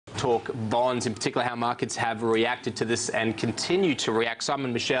talk bonds, in particular how markets have reacted to this and continue to react.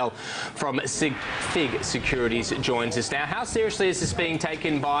 Simon Michell from FIIG Securities joins us now. How seriously is this being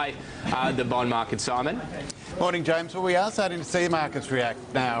taken by the bond market, Simon? Morning, James. Well, we are starting to see markets react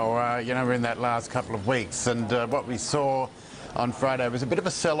now. We're in that last couple of weeks, and what we saw on Friday was a bit of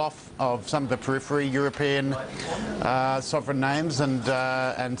a sell-off of some of the periphery European sovereign names, and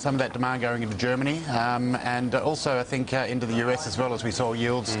some of that demand going into Germany, and also I think into the US as well, as we saw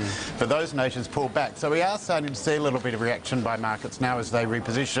yields for those nations pull back. So we are starting to see a little bit of reaction by markets now as they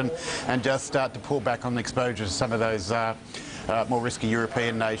reposition and just start to pull back on the exposure to some of those more risky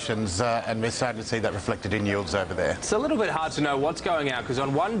European nations, and we're starting to see that reflected in yields over there. It's a little bit hard to know what's going out, because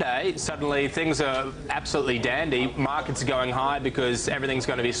on one day suddenly things are absolutely dandy, markets are going high because everything's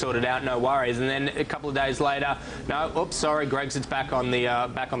going to be sorted out, no worries, and then a couple of days later, no, oops, sorry, Brexit's back on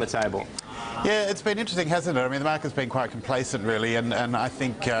the table. Yeah, it's been interesting, hasn't it? I mean, the market's been quite complacent, really, and I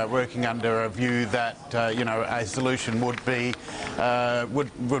think working under a view that a solution would be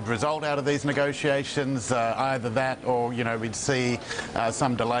would result out of these negotiations, either that or we'd see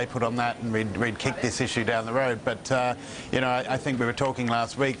some delay put on that, and we'd kick this issue down the road. But I think we were talking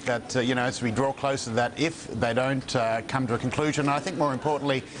last week that as we draw closer to that, if they don't come to a conclusion, I think more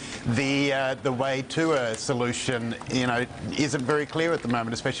importantly, the way to a solution isn't very clear at the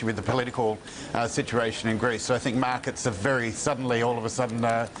moment, especially with the political situation in Greece. So I think markets have very suddenly, all of a sudden,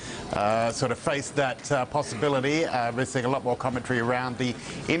 sort of faced that possibility. We're seeing a lot more commentary around the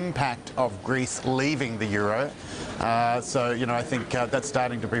impact of Greece leaving the euro. So I think that's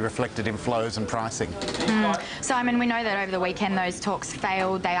starting to be reflected in flows and pricing. Simon, we know that over the weekend those talks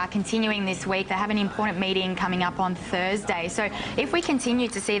failed. They are continuing this week. They have an important meeting coming up on Thursday. So if we continue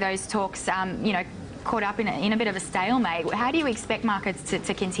to see those talks, caught up in a bit of a stalemate, how do you expect markets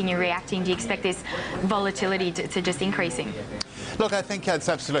to continue reacting? Do you expect this volatility to just increasing? Look, I think that's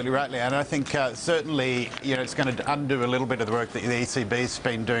absolutely right, Leanne. I think certainly, it's going to undo a little bit of the work that the ECB's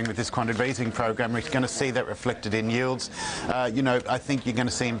been doing with this quantitative easing program. We're going to see that reflected in yields. I think you're going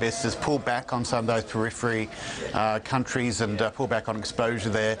to see investors pull back on some of those periphery countries and pull back on exposure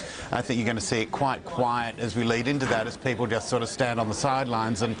there. I think you're going to see it quite quiet as we lead into that, as people just sort of stand on the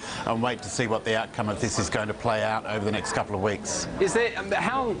sidelines and wait to see what the outcome of this is going to play out over the next couple of weeks. Is there,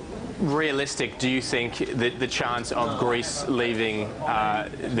 how realistic do you think that the chance of Greece leaving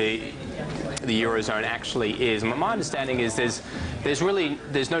the Eurozone actually is? My understanding is there's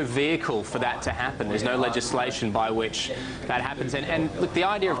no vehicle for that to happen. There's no legislation by which that happens. And look, the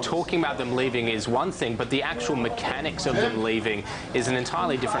idea of talking about them leaving is one thing, but the actual mechanics of them leaving is an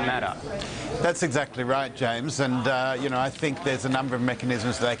entirely different matter. That's exactly right, James. And I think there's a number of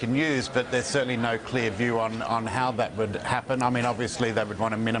mechanisms they can use, but there's certainly no clear view on how that would happen. I mean, obviously they would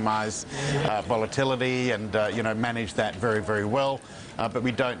want to minimise volatility and manage that very, very well. But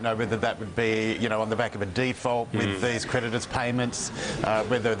we don't know whether that would be, on the back of a default with these creditors' payments,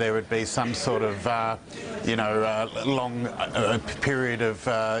 whether there would be some sort of, long period of,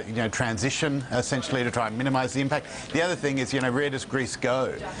 transition, essentially, to try and minimise the impact. The other thing is, where does Greece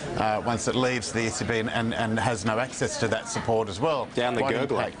go once it leaves the ECB and has no access to that support as well? Down the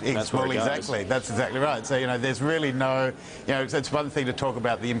gurgler. Well, exactly. That's exactly right. So, there's really no, it's one thing to talk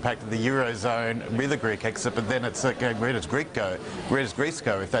about the impact of the Eurozone with a Greek exit, but then it's like, where does Greece go? Where does Greece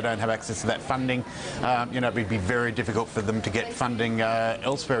go if they don't have access to that funding? It would be very difficult for them to get funding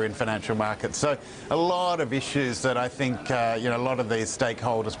elsewhere in financial markets. So a lot of issues that I think a lot of these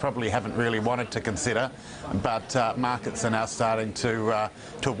stakeholders probably haven't really wanted to consider, but markets are now starting to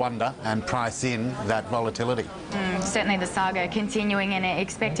wonder and price in that volatility. Certainly the saga continuing, and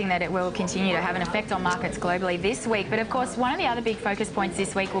expecting that it will continue to have an effect on markets globally this week. But of course, one of the other big focus points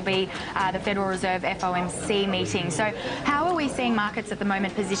this week will be the Federal Reserve FOMC meeting. So how are we seeing markets at the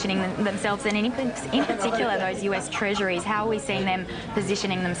moment positioning themselves, and in particular those US Treasuries, how are we seeing them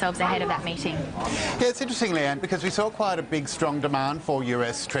positioning themselves ahead of that meeting? Yeah, it's interesting, Leanne, because we saw quite a big, strong demand for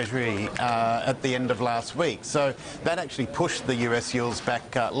US Treasury at the end of last week. So that actually pushed the US yields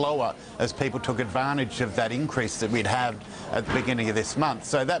back lower as people took advantage of that increase that we'd had at the beginning of this month.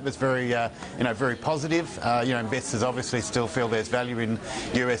 So that was very, very positive. Investors obviously still feel there's value in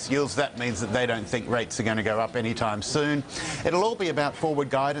US yields. That means that they don't think rates are going to go up anytime soon. It'll all be about forward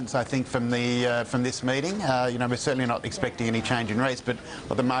guidance, I think, from this meeting. We're certainly not expecting any change in rates, but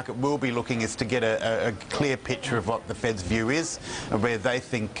what the market will be looking is to get a clear picture of what the Fed's view is, where they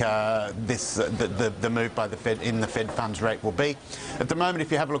think the move by the Fed in the Fed funds rate will be. At the moment,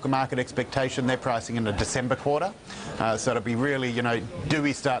 if you have a look at market expectation, they're pricing in the December quarter. So it'll be really, you know, do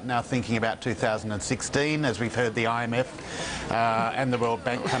we start now thinking about 2016, as we've heard the IMF and the World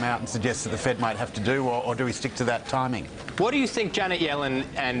Bank come out and suggest that the Fed might have to do, or do we stick to that timing? What do you think Janet Yellen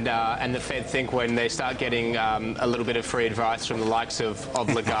and the Fed think when they start getting a little bit of free advice from the likes of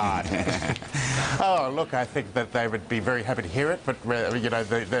Lagarde? Oh, look, I think that they would be very happy to hear it, but you know,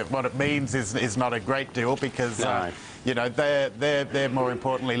 what it means is not a great deal, because No. you know, they're more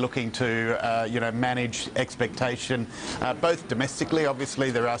importantly looking to you know, manage expectation, both domestically.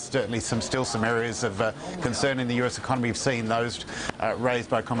 Obviously, there are certainly still some areas of concern in the US economy. We've seen those raised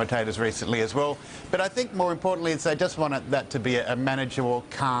by commentators recently as well. But I think more importantly, is they just want that to be a manageable,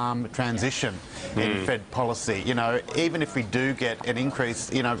 calm transition in Fed policy. You know, even if we do get an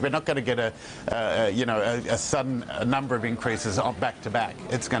increase, you know, we're not going to get a sudden number of increases on back to back.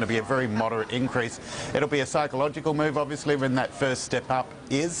 It's going to be a very moderate increase. It'll be a psychological move, obviously, when that first step up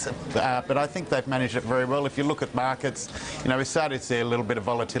is, but I think they've managed it very well. If you look at markets, you know, we started to see a little bit of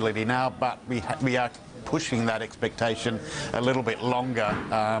volatility now, but we are pushing that expectation a little bit longer,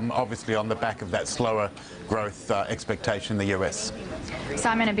 obviously on the back of that slower growth expectation in the US.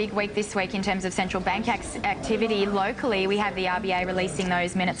 Simon, a big week this week in terms of central bank activity. Locally, we have the RBA releasing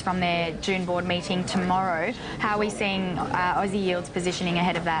those minutes from their June board meeting tomorrow. How are we seeing Aussie yields positioning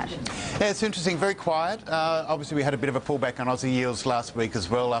ahead of that? Yeah, it's interesting, very quiet. Obviously, we had a bit of a pullback on Aussie yields last week as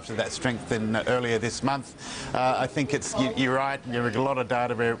well after that strength in earlier this month. I think you're right, there's a lot of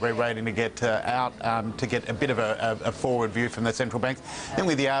data we're waiting to get out to get a bit of a forward view from the central banks. And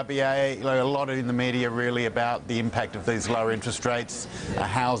with the RBA, you know, a lot in the media really about the impact of these lower interest rates.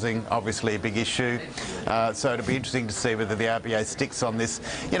 Housing, obviously a big issue. So it'll be interesting to see whether the RBA sticks on this,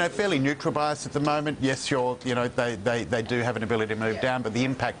 you know, fairly neutral bias at the moment. Yes, sure, you know, they do have an ability to move down, but the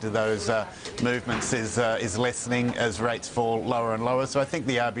impact of those movements is lessening as rates fall lower and lower. So I think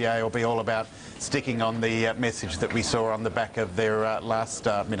the RBA will be all about sticking on the message that we saw on the back of their last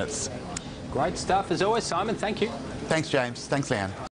minutes. Great stuff as always, Simon. Thank you. Thanks, James. Thanks, Leanne.